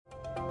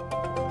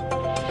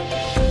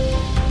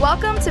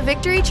Welcome to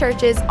Victory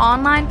Church's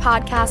online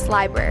podcast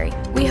library.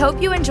 We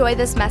hope you enjoy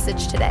this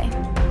message today.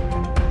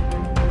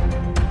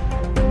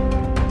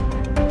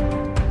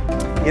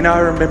 You know, I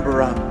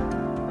remember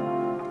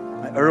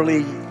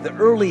the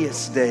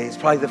earliest days,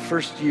 probably my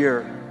first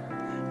year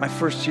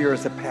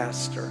as a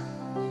pastor.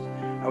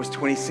 I was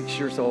 26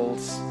 years old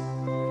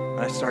when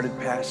I started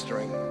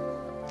pastoring.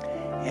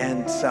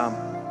 And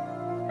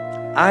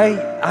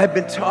I've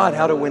been taught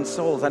how to win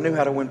souls. I knew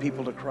how to win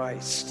people to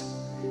Christ.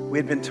 We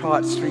had been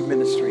taught street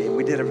ministry, and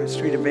we did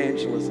street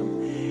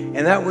evangelism.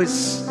 And it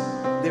was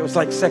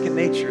like second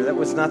nature. That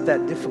was not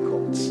that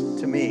difficult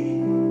to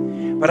me.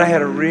 But I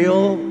had a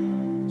real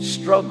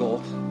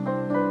struggle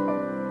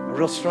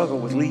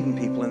with leading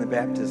people in the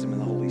baptism in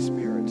the Holy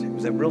Spirit. It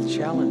was a real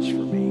challenge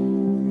for me.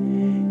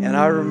 And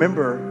I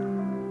remember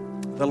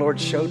the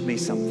Lord showed me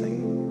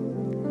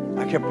something.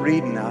 I kept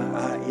reading.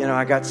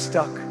 I got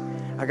stuck.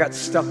 I got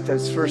stuck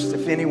those first,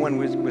 if anyone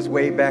was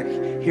way back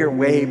then,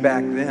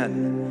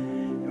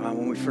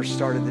 when we first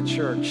started the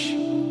church.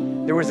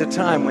 There was a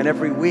time when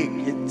every week,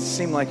 it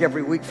seemed like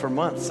every week for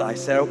months, I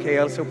said, okay,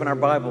 let's open our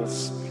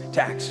Bibles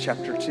to Acts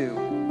chapter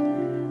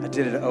 2. I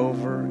did it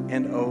over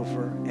and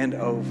over and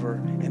over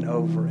and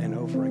over and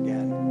over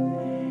again.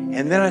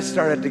 And then I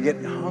started to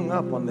get hung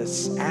up on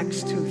this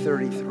Acts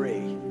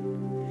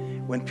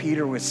 2:33, when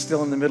Peter was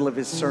still in the middle of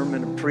his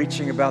sermon and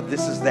preaching about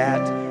this is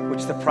that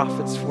which the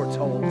prophets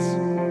foretold.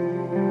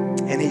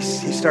 And he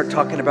started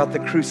talking about the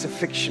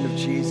crucifixion of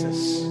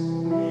Jesus.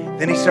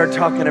 Then he started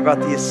talking about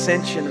the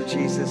ascension of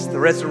Jesus, the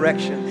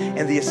resurrection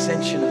and the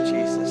ascension of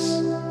Jesus.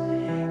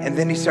 And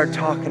then he started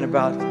talking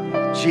about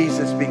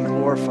Jesus being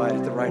glorified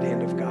at the right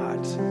hand of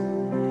God.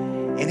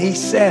 And he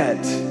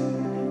said,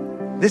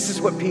 this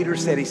is what Peter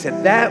said. He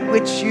said, that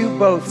which you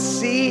both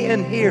see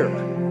and hear,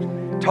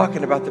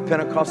 talking about the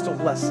Pentecostal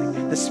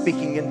blessing, the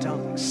speaking in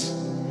tongues.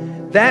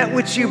 That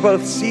which you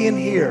both see and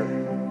hear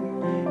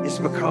is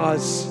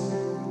because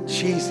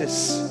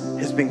Jesus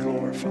has been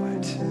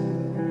glorified.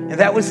 And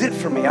that was it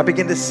for me. I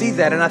began to see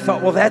that, and I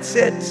thought, well, that's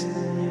it.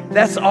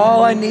 That's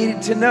all I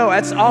needed to know.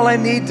 That's all I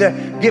need to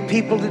get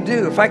people to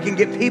do. If I can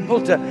get people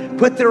to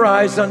put their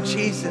eyes on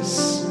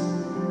Jesus,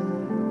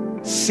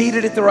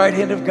 seated at the right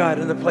hand of God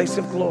in the place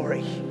of glory,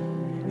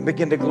 and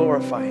begin to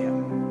glorify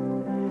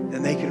Him,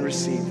 then they can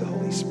receive the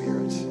Holy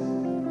Spirit.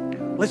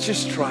 Let's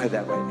just try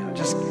that right now.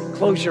 Just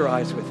close your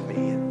eyes with me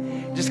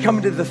and just come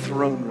into the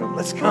throne room.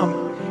 Let's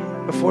come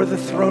before the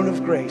throne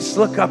of grace.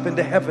 Look up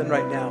into heaven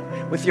right now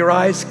with your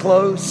eyes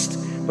closed,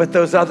 but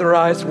those other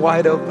eyes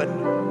wide open,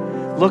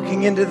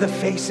 looking into the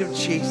face of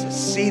Jesus,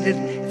 seated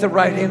at the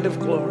right hand of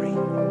glory.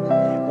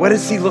 What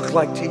does He look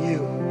like to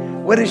you?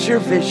 What is your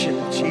vision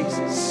of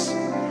Jesus?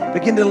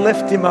 Begin to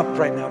lift Him up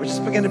right now.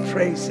 Just begin to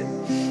praise Him.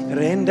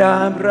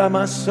 Renda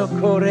bramaso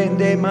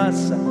korende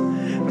masa,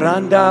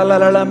 randa la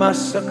la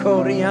masa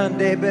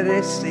koriande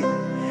beresi,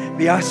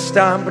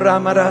 biastam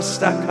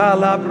bramarasta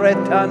kala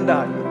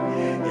bretanda,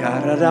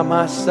 yara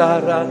ramasa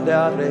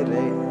randa re,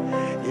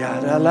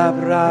 yara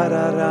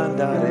labrara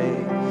randa re,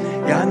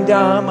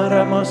 yanda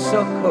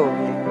maramoso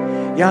kori,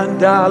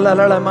 yanda la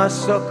la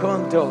maso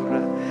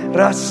kontora,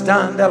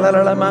 rastanda la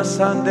la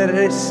masande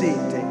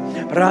resite.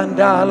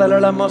 Randa la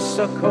la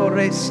mosso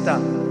coresta,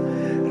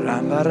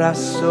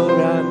 rambarasso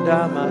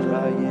randa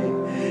maraye,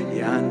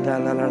 yanda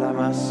la la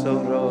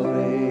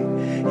massorore,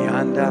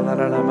 yanda la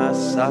la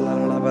massa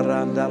la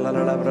baranda la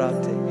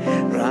brate,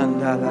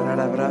 randa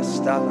la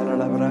brasta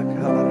la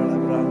braca la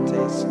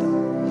bratesta,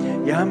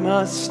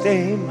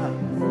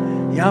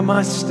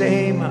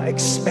 yamastema,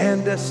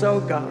 expand us, oh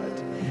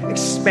God,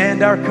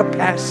 expand our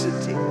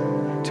capacity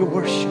to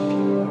worship you.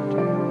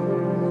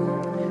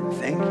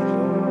 Thank you,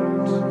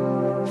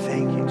 Lord.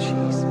 Thank you,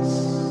 Jesus.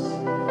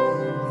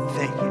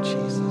 Thank you,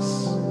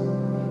 Jesus.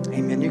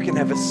 Amen. You can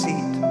have a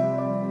seat.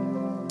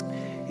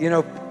 You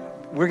know,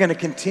 we're going to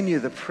continue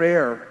the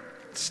prayer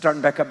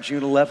starting back up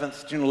June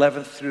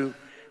 11th through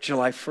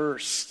July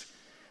 1st.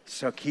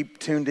 So keep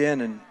tuned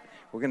in, and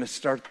we're going to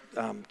start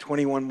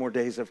 21 more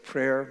days of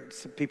prayer.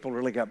 Some people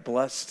really got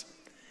blessed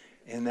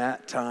in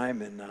that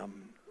time, and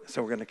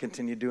so we're going to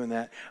continue doing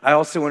that. I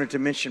also wanted to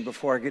mention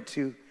before I get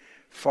too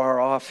far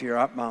off here,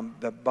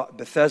 the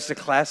Bethesda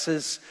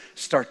classes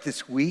start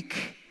this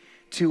week.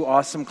 2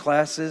 awesome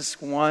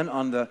classes. One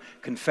on the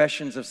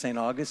Confessions of St.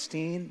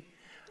 Augustine.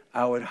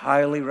 I would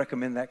highly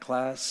recommend that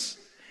class.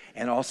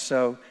 And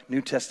also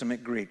New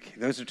Testament Greek.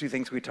 Those are 2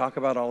 things we talk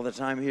about all the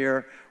time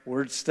here.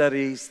 Word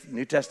studies,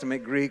 New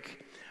Testament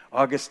Greek.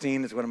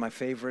 Augustine is one of my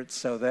favorites.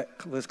 So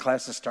those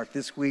classes start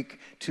this week,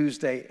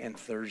 Tuesday and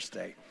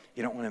Thursday.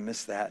 You don't want to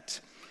miss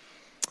that.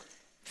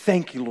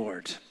 Thank you,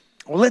 Lord.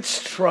 Well,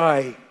 let's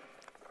try.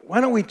 Why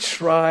don't we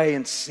try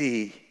and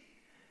see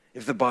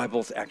if the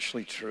Bible's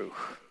actually true?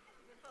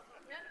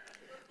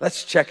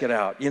 Let's check it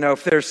out. You know,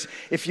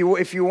 if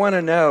you want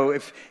to know,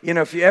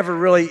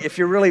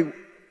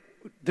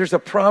 there's a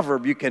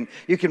proverb you can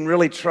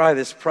really try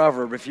this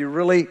proverb. If you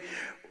really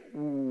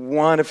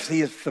want to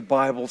see if the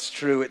Bible's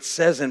true, it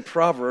says in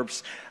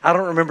Proverbs, I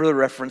don't remember the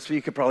reference, but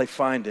you could probably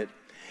find it.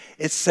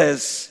 It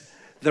says,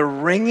 The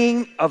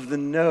wringing of the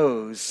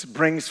nose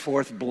brings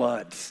forth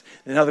blood.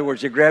 In other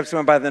words, you grab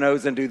someone by the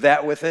nose and do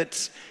that with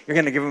it, you're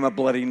going to give them a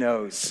bloody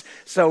nose.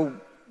 So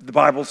the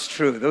Bible's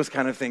true. Those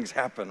kind of things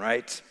happen,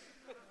 right?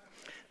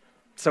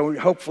 So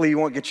hopefully you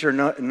won't get your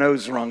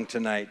nose wrung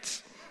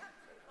tonight.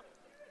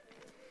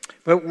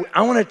 But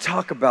I want to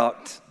talk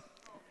about,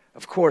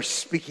 of course,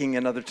 speaking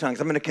in other tongues.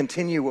 I'm going to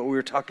continue what we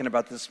were talking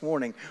about this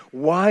morning.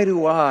 Why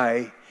do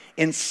I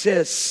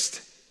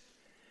insist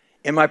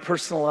in my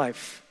personal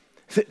life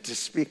to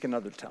speak in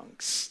other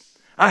tongues?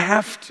 I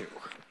have to.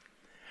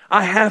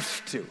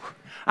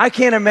 I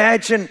can't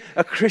imagine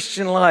a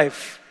Christian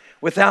life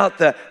without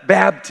the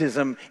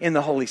baptism in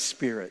the Holy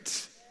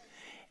Spirit.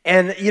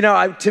 And,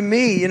 to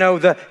me,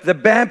 the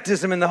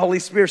baptism in the Holy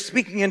Spirit,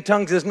 speaking in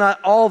tongues is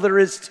not all there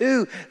is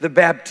to the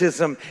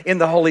baptism in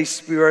the Holy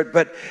Spirit,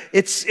 but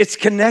it's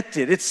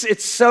connected.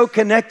 It's so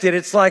connected.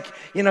 It's like,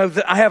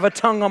 I have a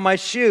tongue on my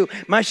shoe.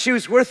 My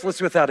shoe's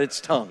worthless without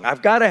its tongue.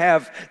 I've got to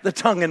have the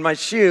tongue in my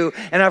shoe,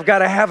 and I've got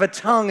to have a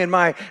tongue in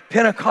my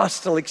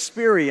Pentecostal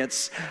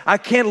experience. I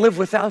can't live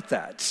without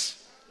that.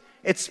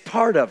 It's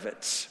part of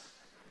it.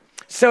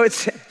 So it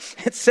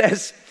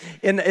says,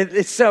 the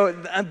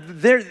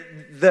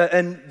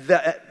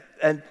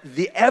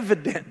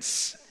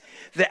evidence,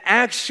 the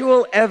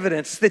actual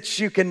evidence that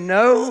you can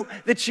know,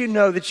 that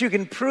you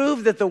can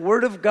prove that the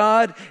Word of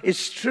God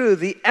is true,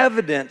 the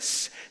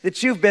evidence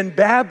that you've been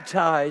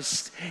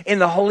baptized in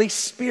the Holy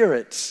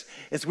Spirit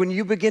is when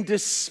you begin to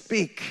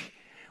speak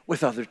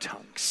with other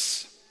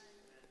tongues.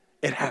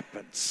 It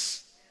happens.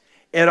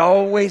 It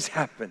always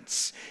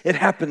happens. It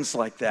happens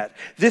like that.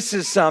 This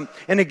is an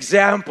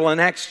example in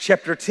Acts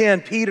chapter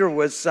 10. Peter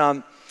was,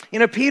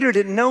 Peter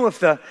didn't know if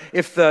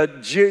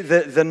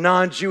the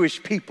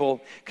non-Jewish people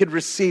could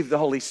receive the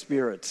Holy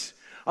Spirit.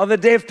 On the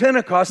day of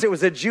Pentecost, it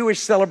was a Jewish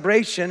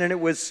celebration, and it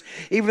was,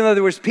 even though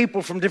there was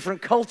people from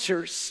different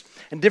cultures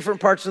and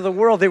different parts of the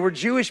world, they were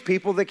Jewish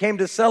people that came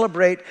to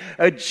celebrate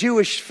a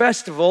Jewish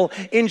festival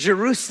in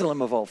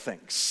Jerusalem, of all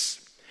things.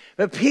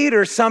 But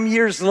Peter, some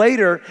years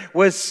later,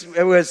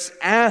 was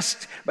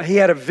asked, he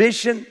had a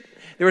vision.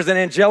 There was an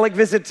angelic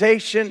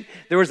visitation.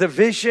 There was a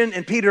vision,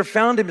 and Peter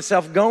found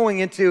himself going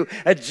into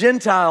a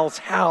Gentile's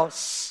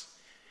house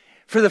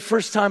for the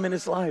first time in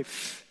his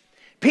life.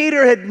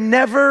 Peter had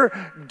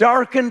never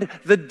darkened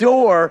the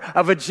door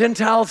of a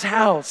Gentile's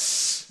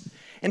house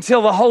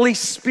until the Holy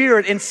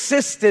Spirit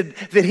insisted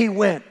that he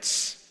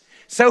went.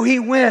 So he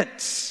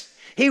went.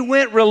 He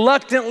went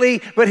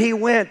reluctantly, but he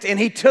went, and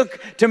he took,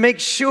 to make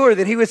sure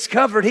that he was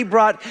covered, he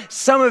brought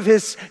some of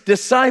his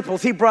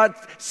disciples. He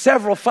brought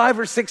 5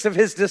 or 6 of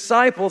his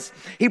disciples.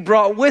 He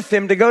brought with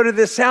him to go to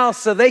this house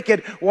so they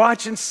could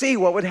watch and see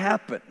what would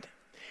happen.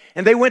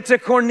 And they went to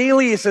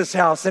Cornelius'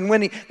 house. And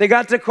when they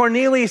got to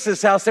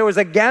Cornelius' house, there was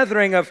a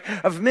gathering of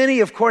many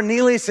of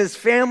Cornelius'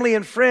 family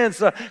and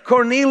friends.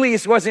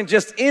 Cornelius wasn't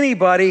just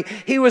anybody.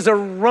 He was a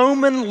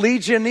Roman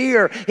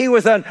legionnaire. He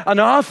was an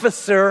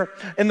officer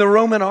in the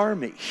Roman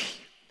army.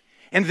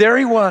 And there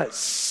he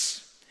was.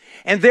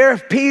 And there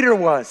Peter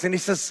was. And he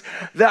says,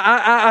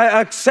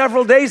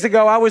 several days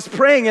ago I was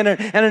praying, and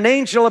an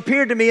angel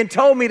appeared to me and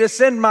told me to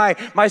send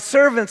my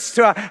servants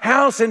to a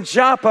house in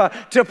Joppa,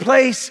 to a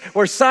place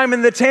where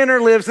Simon the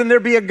tanner lives, and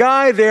there'd be a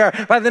guy there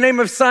by the name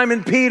of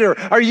Simon Peter.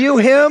 Are you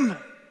him?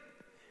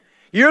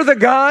 You're the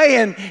guy?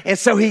 And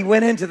so he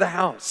went into the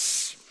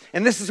house.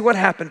 And this is what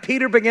happened.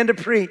 Peter began to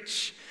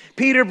preach.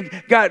 Peter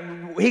got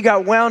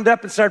wound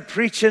up and started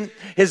preaching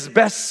his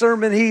best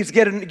sermon. He's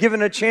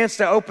given a chance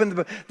to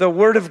open the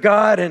Word of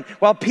God. And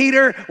while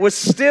Peter was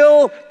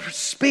still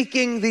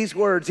speaking these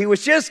words, he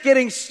was just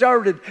getting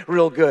started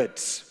real good.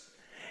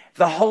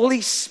 The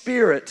Holy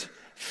Spirit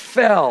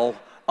fell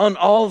on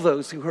all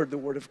those who heard the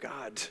Word of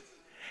God.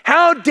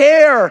 How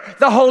dare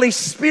the Holy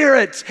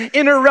Spirit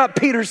interrupt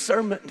Peter's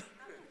sermon?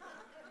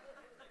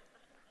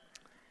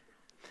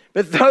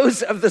 But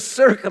those of the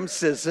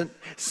circumcision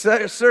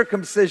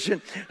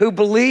who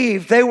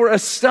believed, they were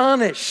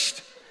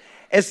astonished.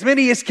 As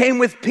many as came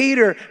with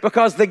Peter,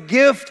 because the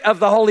gift of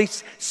the Holy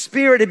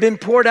Spirit had been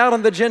poured out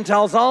on the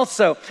Gentiles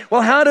also.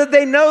 Well, how did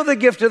they know the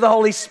gift of the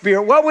Holy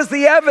Spirit? What was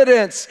the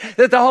evidence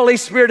that the Holy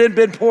Spirit had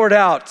been poured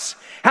out?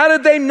 How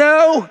did they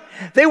know?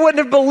 They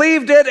wouldn't have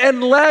believed it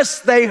unless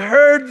they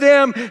heard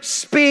them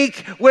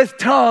speak with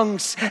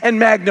tongues and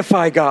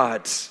magnify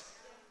God.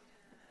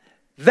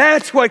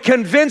 That's what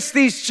convinced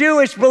these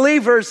Jewish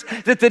believers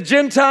that the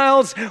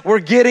Gentiles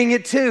were getting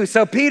it too.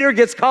 So Peter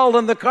gets called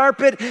on the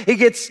carpet. He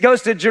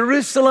goes to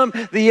Jerusalem.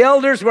 The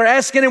elders were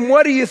asking him,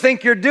 what do you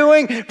think you're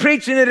doing,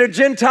 preaching at a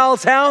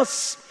Gentile's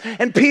house?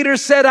 And Peter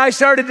said, I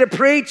started to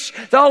preach.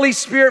 The Holy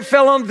Spirit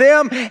fell on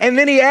them. And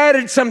then he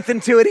added something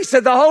to it. He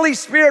said, the Holy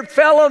Spirit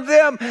fell on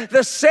them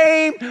the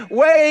same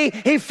way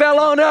he fell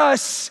on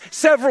us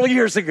several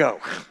years ago.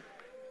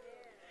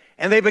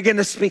 And they began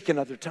to speak in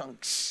other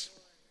tongues.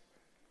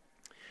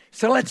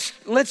 So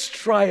let's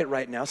try it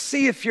right now.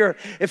 See if your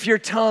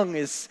tongue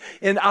is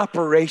in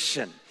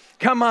operation.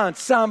 Come on,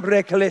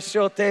 sambre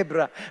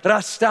kaleshotebra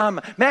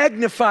rastam.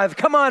 Magnify,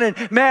 come on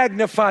and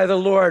magnify the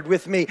Lord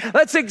with me.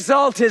 Let's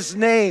exalt his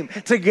name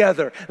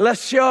together.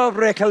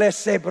 Lashobre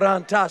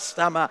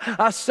kalesebrantashtama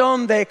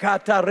asonde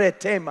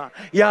kataretema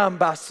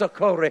yamba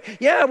sokore.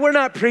 Yeah, we're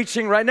not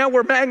preaching right now.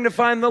 We're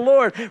magnifying the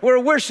Lord. We're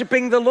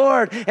worshiping the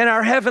Lord in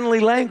our heavenly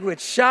language.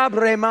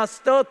 Shabre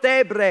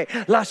mastotebre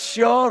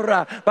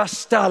lashora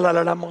bastala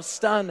la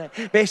mostane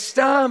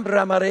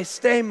bestambra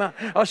marestema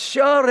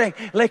oshore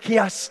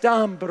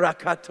lekiastambra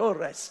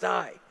katore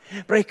stai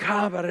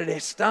brecabare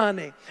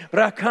destane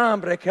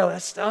bracambre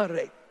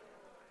calestare.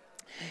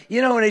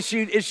 You know, and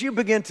as you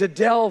begin to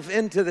delve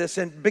into this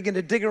and begin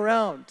to dig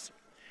around,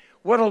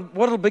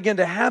 what'll begin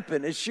to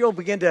happen is you'll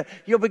begin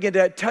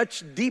to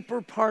touch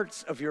deeper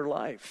parts of your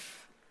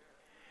life.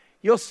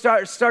 You'll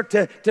start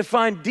to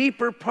find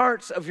deeper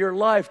parts of your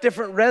life,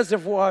 different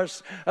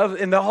reservoirs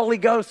in the Holy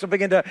Ghost will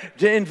begin to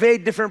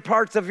invade different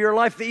parts of your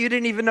life that you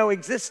didn't even know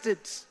existed.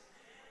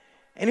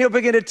 And he'll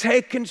begin to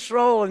take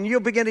control, and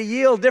you'll begin to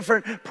yield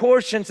different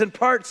portions and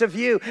parts of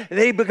you, and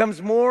he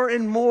becomes more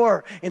and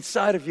more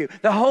inside of you.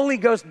 The Holy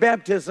Ghost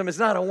baptism is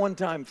not a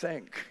one-time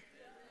thing.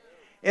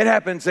 It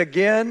happens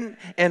again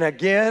and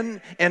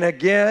again and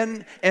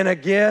again and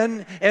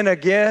again and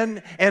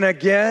again and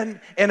again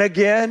and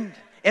again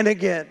and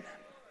again.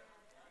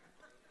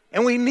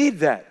 And we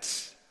need that.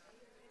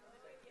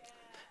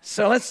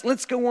 So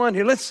let's go on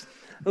here.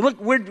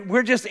 Look,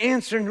 we're just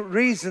answering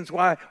reasons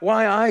why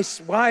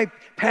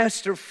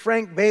Pastor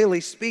Frank Bailey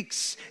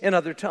speaks in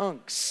other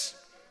tongues.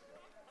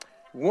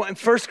 1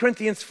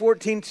 Corinthians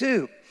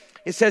 14:2,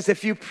 it says,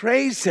 if you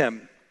praise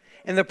him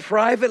in the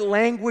private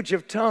language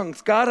of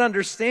tongues, God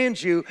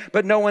understands you,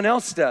 but no one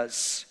else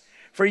does.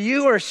 For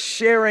you are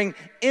sharing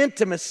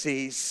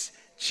intimacies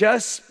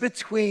just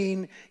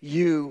between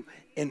you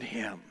and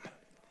him.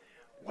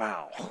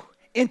 Wow,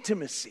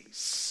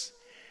 intimacies.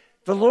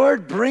 The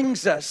Lord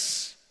brings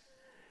us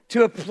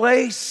to a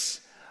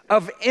place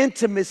of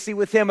intimacy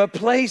with him, a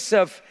place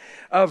of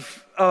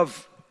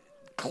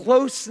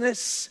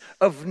closeness,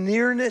 of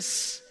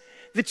nearness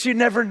that you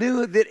never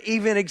knew that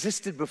even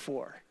existed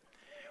before.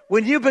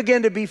 When you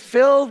begin to be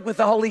filled with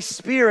the Holy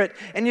Spirit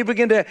and you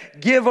begin to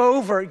give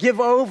over,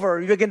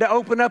 you begin to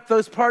open up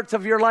those parts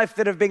of your life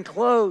that have been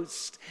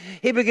closed.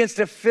 He begins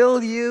to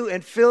fill you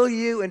and fill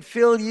you and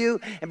fill you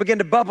and begin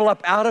to bubble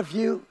up out of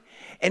you.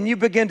 And you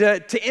begin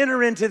to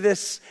enter into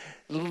this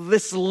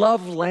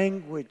love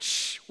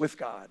language with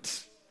God.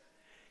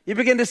 You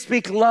begin to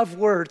speak love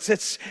words.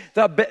 It's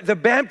the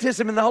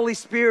baptism in the Holy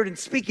Spirit and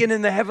speaking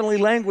in the heavenly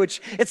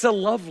language. It's a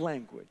love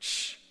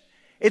language.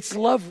 It's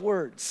love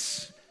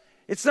words.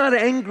 It's not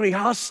angry,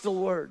 hostile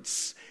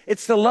words.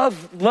 It's the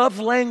love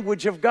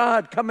language of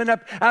God coming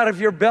up out of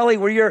your belly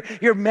where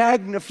you're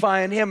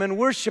magnifying him and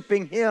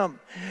worshiping him.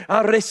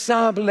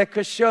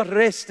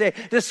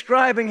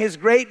 Describing his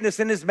greatness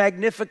and his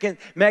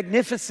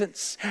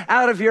magnificence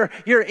out of your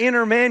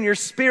inner man, your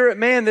spirit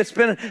man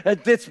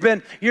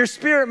your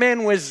spirit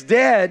man was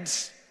dead.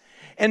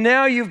 And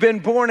now you've been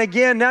born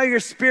again. Now your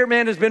spirit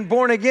man has been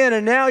born again.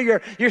 And now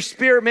your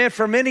spirit man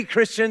for many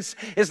Christians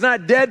is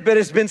not dead, but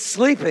has been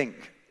sleeping.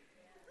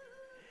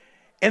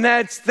 And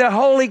that's the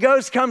Holy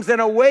Ghost comes and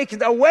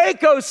awakens.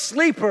 Awake, O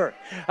sleeper.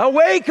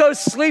 Awake, O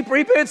sleeper.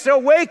 He begins to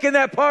awaken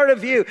that part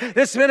of you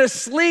that's been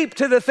asleep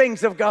to the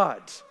things of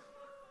God.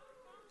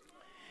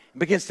 It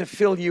begins to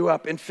fill you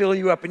up and fill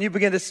you up. And you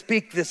begin to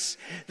speak this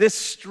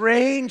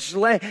strange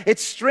language.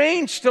 It's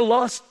strange to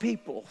lost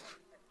people,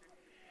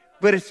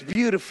 but it's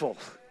beautiful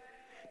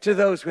to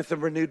those with a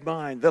renewed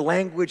mind. The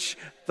language,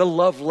 the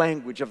love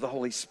language of the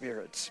Holy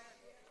Spirit.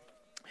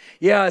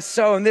 Yeah,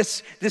 so in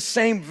this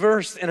same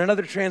verse in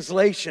another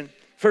translation,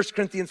 1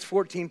 Corinthians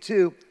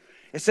 14:2,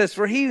 it says,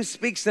 for he who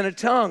speaks in a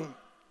tongue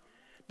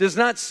does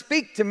not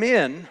speak to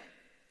men,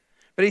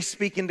 but he's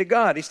speaking to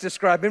God. He's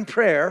describing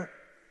prayer,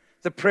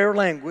 the prayer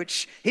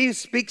language. He who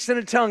speaks in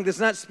a tongue does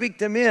not speak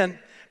to men,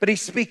 but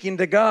he's speaking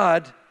to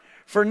God.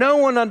 For no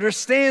one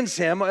understands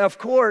him. Of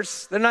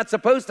course, they're not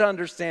supposed to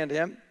understand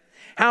him.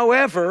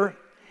 However,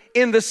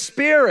 in the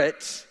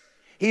Spirit,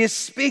 he is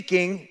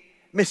speaking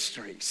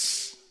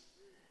mysteries.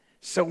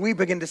 So we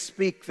begin to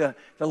speak the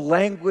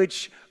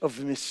language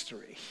of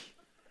mystery.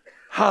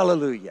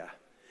 Hallelujah.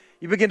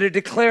 You begin to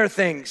declare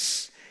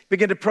things,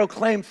 begin to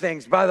proclaim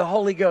things by the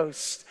Holy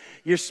Ghost.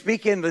 You're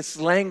speaking this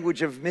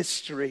language of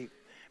mystery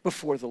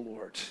before the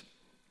Lord.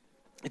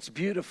 It's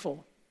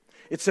beautiful.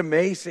 It's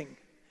amazing.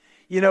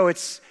 You know,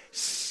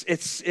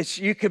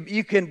 you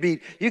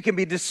can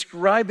be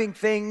describing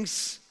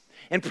things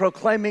and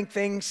proclaiming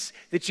things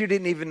that you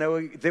didn't even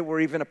know that were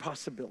even a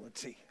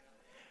possibility.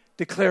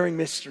 Declaring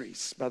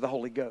mysteries by the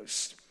Holy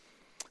Ghost.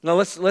 Now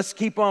let's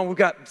keep on. We've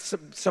got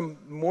some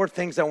more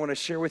things I want to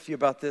share with you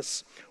about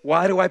this.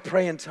 Why do I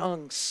pray in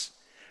tongues?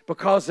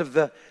 Because of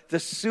the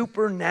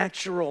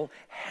supernatural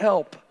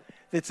help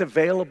that's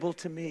available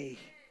to me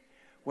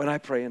when I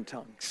pray in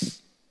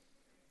tongues.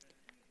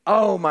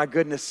 Oh my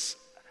goodness.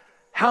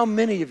 How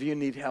many of you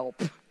need help?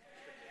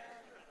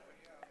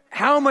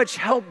 How much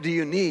help do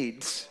you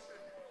need?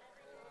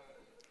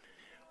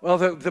 Well,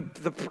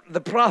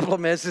 the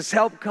problem is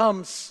help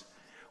comes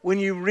when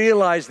you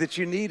realize that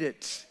you need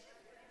it.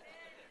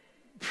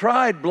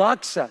 Pride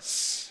blocks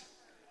us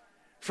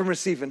from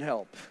receiving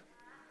help.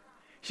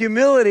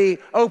 Humility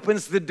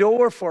opens the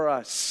door for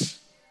us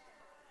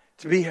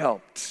to be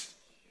helped.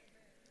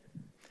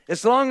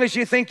 As long as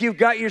you think you've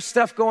got your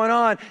stuff going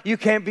on, you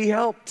can't be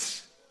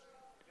helped.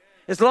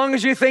 As long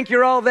as you think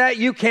you're all that,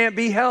 you can't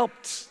be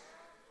helped.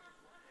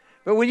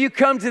 But when you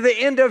come to the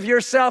end of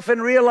yourself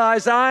and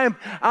realize I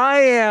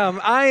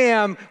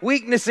am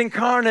weakness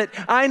incarnate,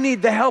 I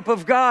need the help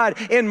of God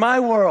in my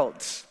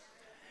world.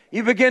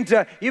 You begin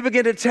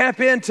to tap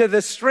into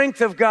the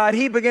strength of God.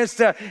 He begins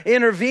to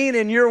intervene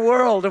in your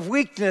world of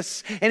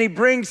weakness, and he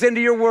brings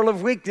into your world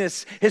of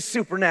weakness his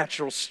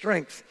supernatural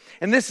strength.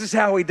 And this is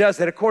how he does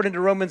that according to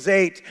Romans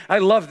 8. I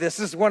love this.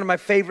 This is one of my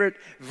favorite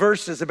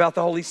verses about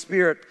the Holy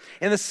Spirit.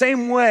 In the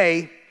same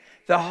way,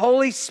 the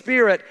Holy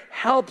Spirit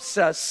helps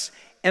us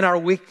in our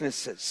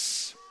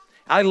weaknesses.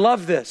 I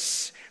love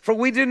this. For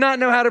we do not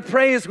know how to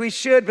pray as we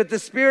should, but the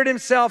Spirit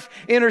himself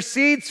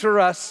intercedes for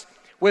us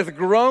with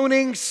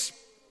groanings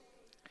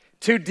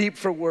too deep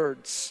for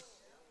words.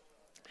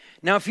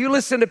 Now, if you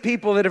listen to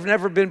people that have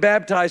never been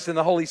baptized in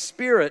the Holy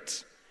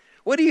Spirit,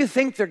 what do you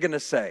think they're going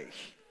to say?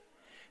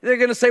 They're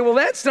going to say, well,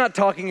 that's not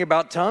talking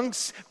about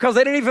tongues, because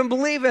they didn't even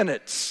believe in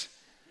it.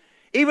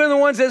 Even the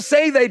ones that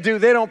say they do,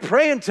 they don't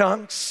pray in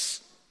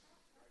tongues.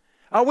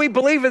 We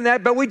believe in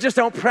that, but we just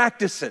don't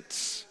practice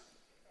it.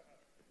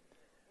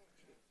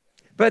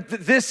 But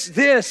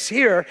this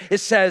here, it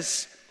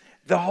says,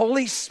 the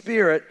Holy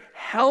Spirit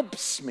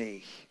helps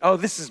me. Oh,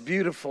 this is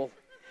beautiful.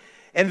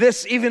 And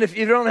this, even if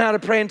you don't know how to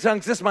pray in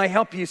tongues, this might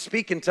help you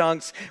speak in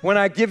tongues. When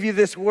I give you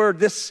this word,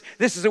 this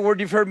is a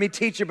word you've heard me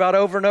teach about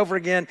over and over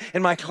again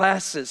in my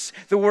classes.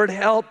 The word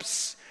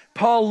helps.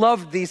 Paul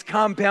loved these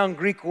compound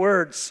Greek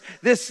words.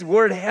 This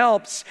word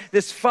helps,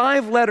 this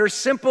 5-letter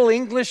simple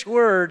English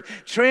word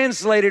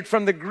translated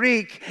from the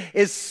Greek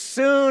is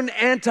soon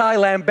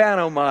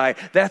anti-lambanomai.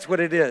 That's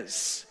what it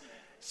is.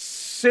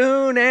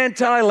 Soon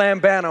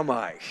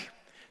anti-lambanomai.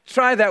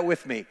 Try that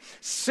with me.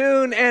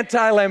 Soon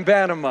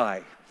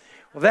anti-lambanomai.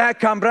 That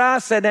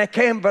cambrasa ne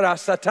kembra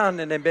satan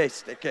ne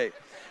besteke.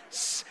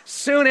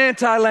 Soon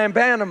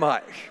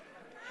anti-lambanomai.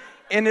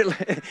 And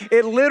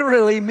it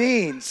literally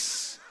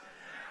means,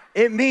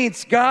 it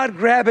means God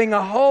grabbing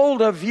a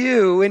hold of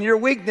you in your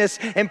weakness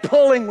and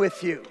pulling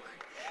with you.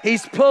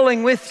 He's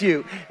pulling with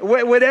you.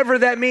 Whatever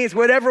that means,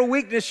 whatever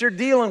weakness you're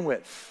dealing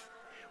with.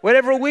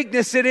 Whatever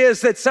weakness it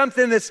is, that's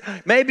something that's,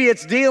 maybe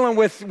it's dealing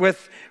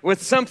with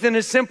something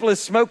as simple as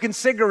smoking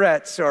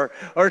cigarettes or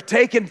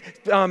taking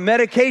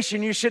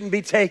medication you shouldn't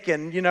be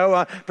taking,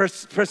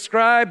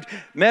 prescribed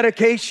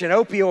medication,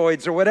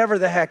 opioids, or whatever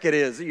the heck it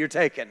is that you're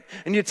taking.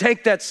 And you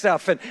take that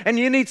stuff and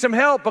you need some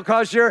help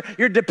because you're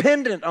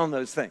dependent on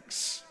those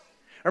things.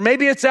 Or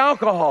maybe it's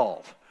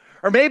alcohol,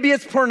 or maybe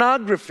it's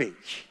pornography.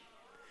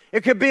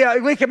 It could be,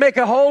 we could make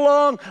a whole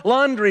long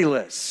laundry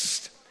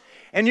list.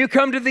 And you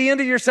come to the end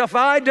of yourself,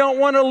 I don't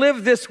want to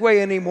live this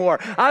way anymore.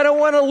 I don't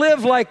want to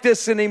live like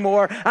this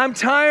anymore. I'm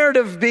tired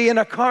of being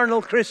a carnal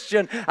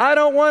Christian. I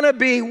don't want to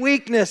be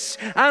weakness.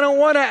 I don't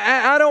want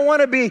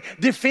to be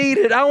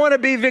defeated. I want to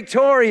be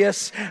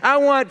victorious. I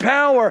want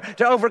power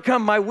to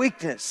overcome my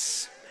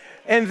weakness.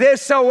 And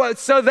this, so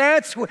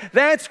that's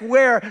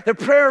where the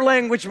prayer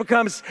language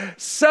becomes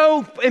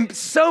so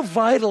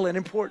vital and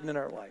important in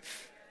our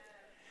life.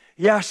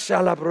 I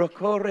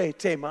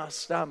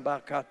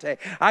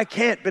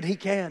can't, but he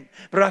can.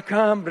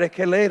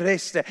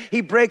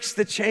 He breaks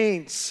the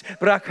chains.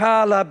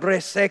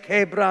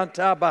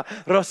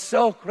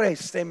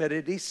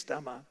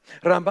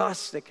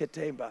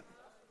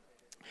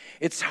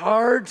 It's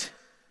hard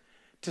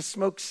to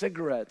smoke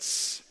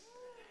cigarettes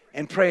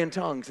and pray in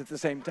tongues at the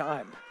same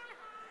time.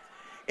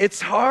 It's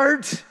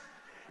hard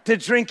to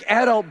drink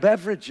adult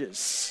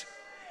beverages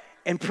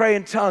and pray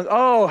in tongues.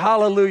 Oh,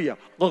 hallelujah.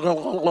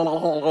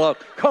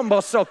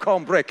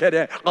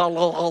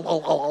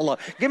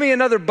 Give me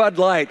another Bud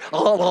Light.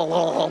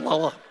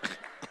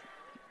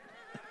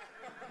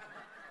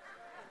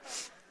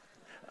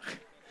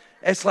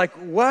 It's like,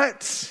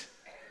 what?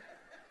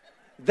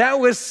 That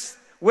was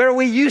where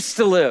we used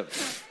to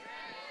live.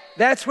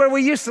 That's where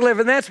we used to live,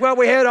 and that's why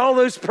we had all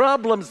those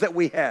problems that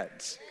we had.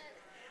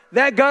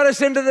 That got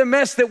us into the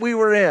mess that we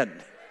were in.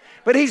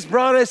 But he's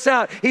brought us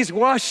out. He's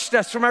washed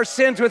us from our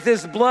sins with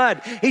his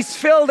blood. He's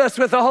filled us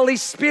with the Holy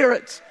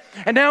Spirit.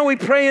 And now we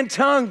pray in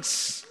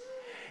tongues.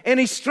 And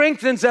he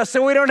strengthens us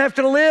so we don't have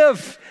to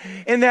live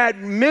in that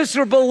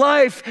miserable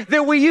life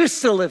that we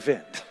used to live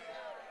in.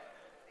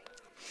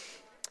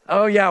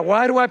 Oh yeah,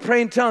 why do I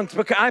pray in tongues?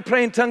 Because I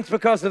pray in tongues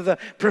because of the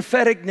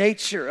prophetic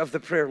nature of the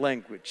prayer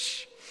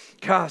language.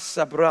 Oh,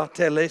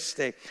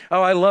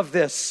 I love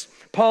this.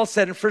 Paul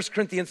said in 1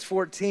 Corinthians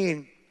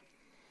 14,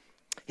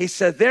 he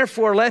said,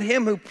 therefore, let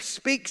him who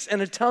speaks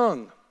in a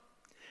tongue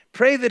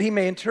pray that he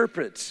may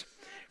interpret.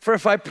 For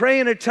if I pray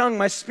in a tongue,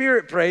 my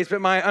spirit prays, but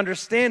my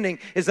understanding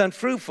is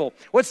unfruitful.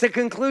 What's the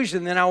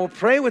conclusion? Then I will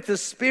pray with the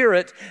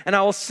spirit, and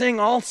I will sing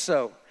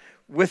also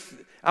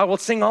with I will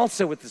sing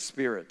also with the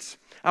Spirit.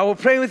 I will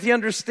pray with the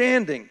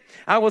understanding.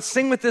 I will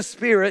sing with the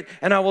Spirit,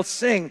 and I will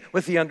sing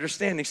with the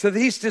understanding. So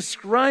he's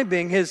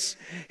describing his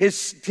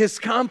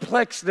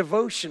complex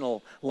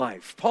devotional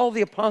life. Paul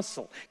the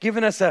Apostle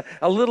giving us a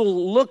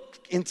little look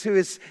into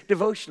his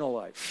devotional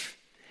life.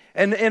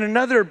 And in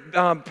another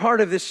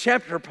part of this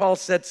chapter, Paul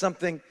said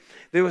something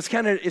that was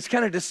kind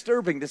of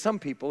disturbing to some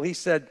people. He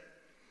said,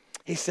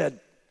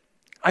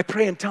 I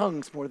pray in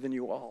tongues more than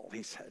you all,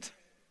 he said.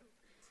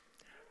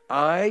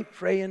 I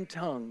pray in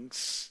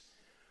tongues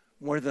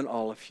more than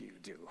all of you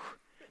do.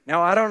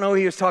 Now, I don't know if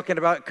he was talking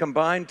about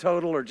combined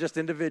total or just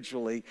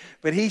individually,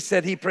 but he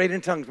said he prayed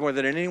in tongues more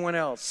than anyone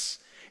else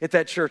at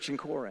that church in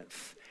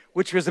Corinth,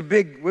 which was a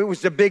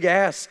big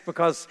ask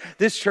because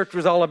this church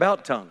was all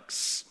about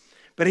tongues.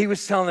 But he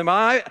was telling them,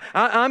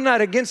 I'm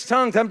not against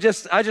tongues.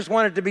 I just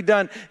want it to be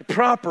done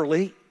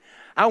properly.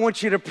 I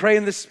want you to pray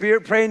in the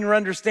Spirit, pray in your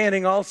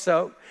understanding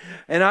also.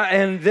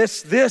 And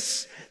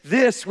this,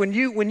 when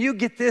you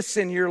get this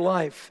in your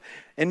life,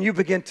 and you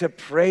begin to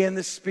pray in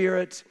the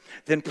Spirit,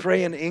 then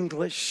pray in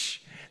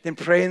English, then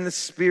pray in the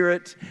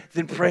Spirit,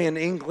 then pray in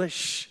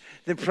English,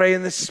 then pray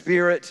in the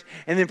Spirit,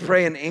 and then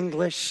pray in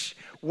English.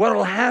 What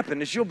will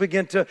happen is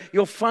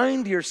you'll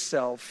find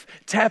yourself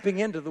tapping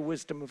into the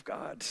wisdom of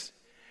God.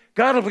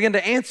 God will begin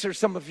to answer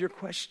some of your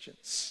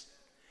questions.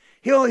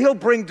 He'll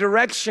bring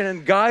direction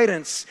and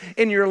guidance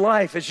in your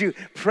life as you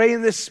pray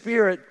in the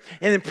Spirit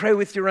and then pray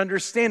with your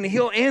understanding.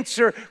 He'll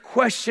answer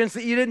questions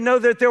that you didn't know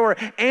that there were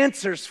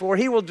answers for.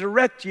 He will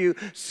direct you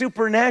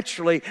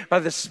supernaturally by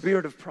the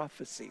spirit of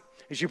prophecy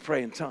as you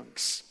pray in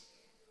tongues.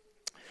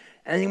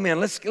 Amen.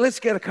 Let's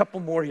get a couple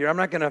more here.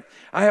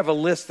 I have a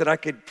list that I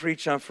could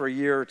preach on for a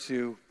year or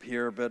two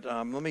here, but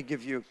let me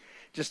give you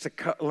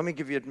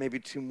maybe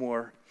two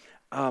more.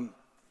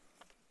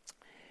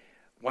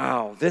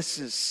 Wow, this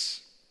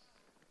is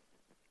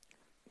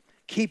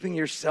keeping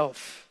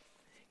yourself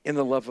in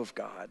the love of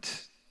God.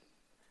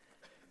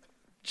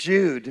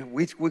 Jude,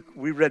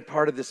 we read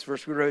part of this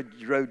verse. We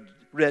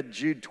read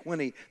Jude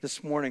 20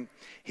 this morning.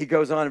 He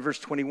goes on in verse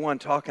 21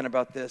 talking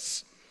about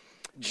this.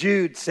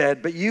 Jude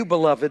said, but you,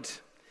 beloved,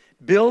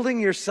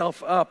 building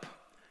yourself up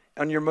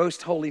on your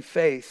most holy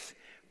faith,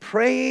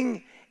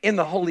 praying in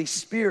the Holy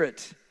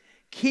Spirit,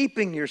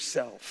 keeping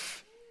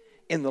yourself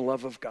in the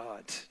love of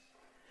God,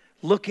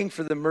 looking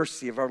for the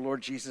mercy of our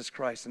Lord Jesus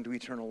Christ into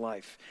eternal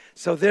life.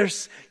 So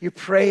you're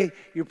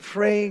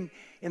praying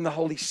in the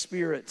Holy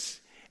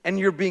Spirit, and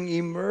you're being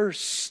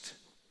immersed.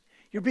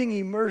 You're being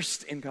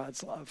immersed in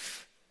God's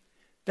love.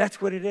 That's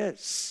what it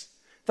is.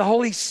 The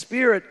Holy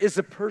Spirit is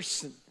a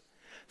person.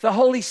 The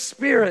Holy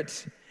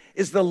Spirit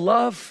is the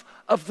love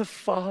of the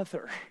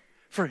Father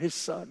for His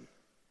Son.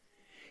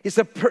 It's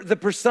the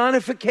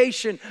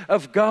personification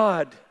of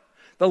God.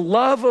 The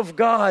love of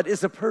God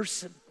is a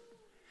person.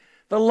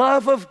 The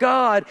love of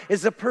God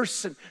is a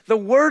person. The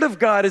Word of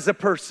God is a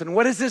person.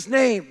 What is His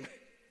name?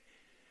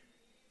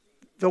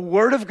 The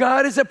Word of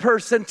God is a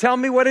person. Tell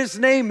me what His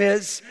name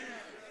is.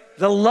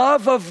 The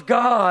love of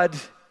God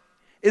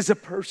is a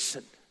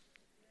person.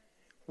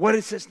 What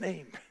is His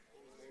name?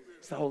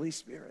 It's the Holy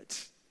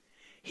Spirit.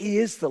 He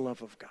is the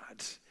love of God.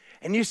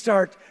 And you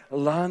start,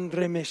 you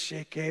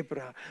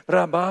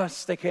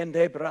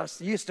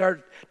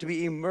start to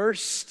be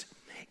immersed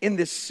in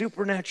this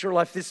supernatural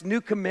life, this new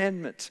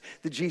commandment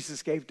that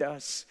Jesus gave to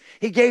us.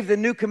 He gave the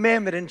new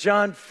commandment in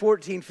John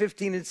 14,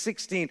 15, and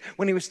 16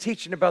 when He was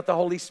teaching about the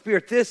Holy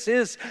Spirit. This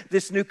is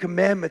this new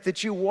commandment,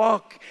 that you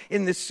walk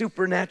in this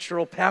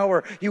supernatural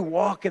power. You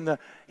walk in the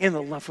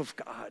love of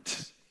God.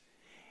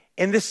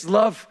 And this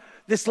love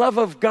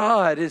of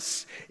God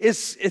it's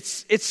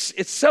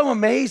so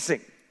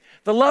amazing.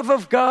 The love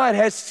of God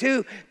has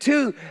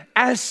two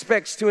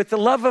aspects to it. The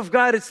love of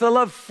God, it's the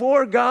love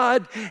for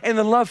God and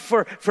the love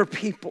for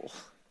people.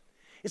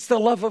 It's the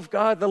love of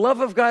God. The love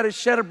of God is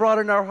shed abroad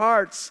in our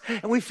hearts,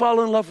 and we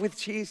fall in love with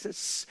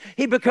Jesus.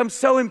 He becomes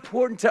so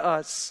important to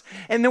us.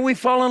 And then we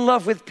fall in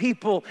love with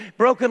people.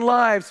 Broken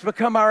lives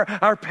become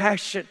our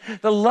passion.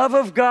 The love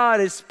of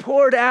God is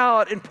poured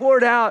out and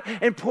poured out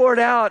and poured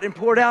out and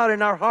poured out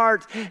in our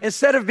heart.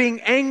 Instead of being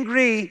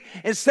angry,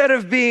 instead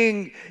of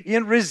being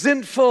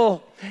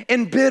resentful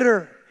and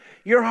bitter,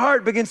 your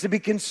heart begins to be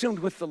consumed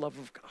with the love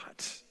of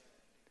God.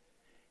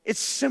 It's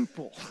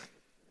simple.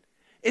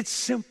 It's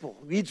simple.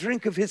 We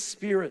drink of His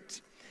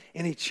Spirit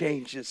and He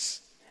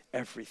changes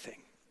everything.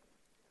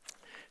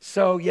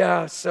 So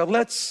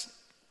let's,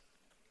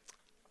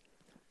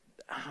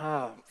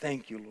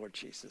 thank you, Lord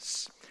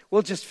Jesus.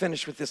 We'll just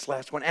finish with this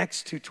last one.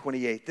 Acts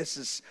 2:28. This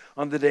is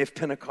on the day of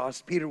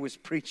Pentecost. Peter was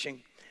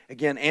preaching,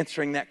 again,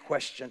 answering that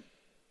question.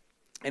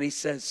 And he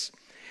says,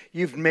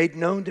 you've made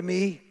known to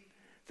me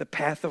the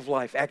path of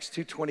life. Acts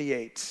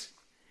 2:28.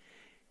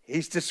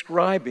 He's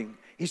describing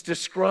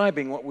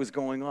what was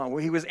going on.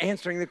 He was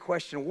answering the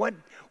question,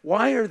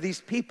 why are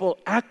these people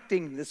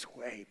acting this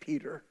way,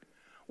 Peter?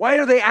 Why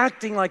are they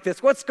acting like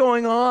this? What's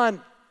going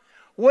on?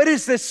 What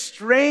is this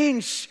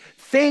strange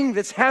thing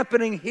that's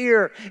happening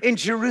here in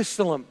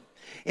Jerusalem?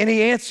 And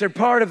he answered,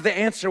 part of the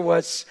answer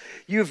was,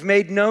 you've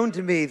made known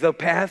to me the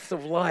path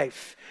of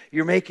life.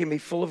 You're making me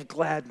full of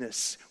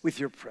gladness with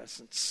your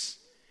presence.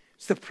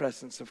 It's the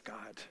presence of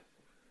God.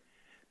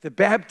 The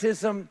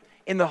baptism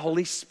in the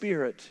Holy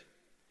Spirit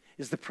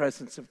is the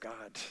presence of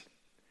God.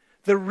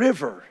 The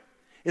river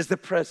is the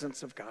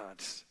presence of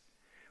God.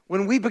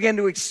 When we began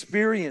to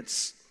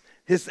experience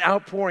his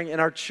outpouring in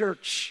our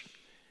church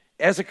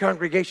as a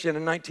congregation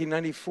in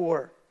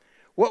 1994,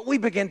 what we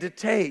began to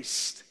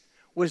taste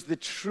was the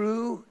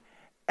true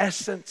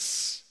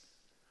essence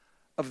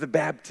of the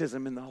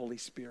baptism in the Holy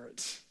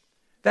Spirit.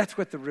 That's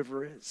what the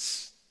river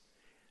is.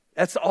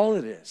 That's all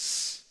it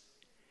is.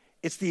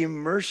 It's the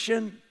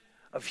immersion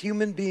of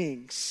human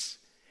beings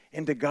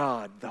into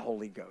God, the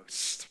Holy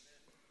Ghost.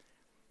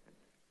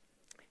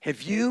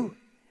 Have you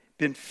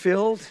been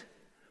filled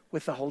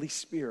with the Holy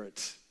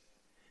Spirit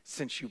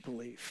since you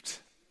believed?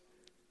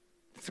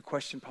 That's the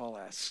question Paul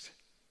asked.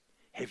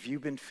 Have you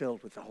been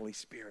filled with the Holy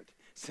Spirit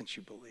since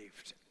you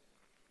believed?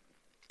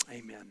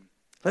 Amen.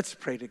 Let's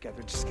pray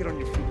together. Just get on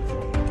your feet with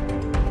me.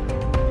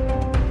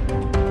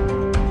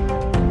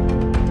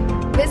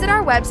 Visit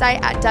our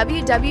website at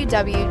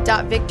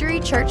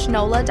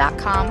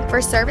www.victorychurchnola.com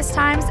for service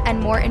times and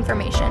more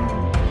information.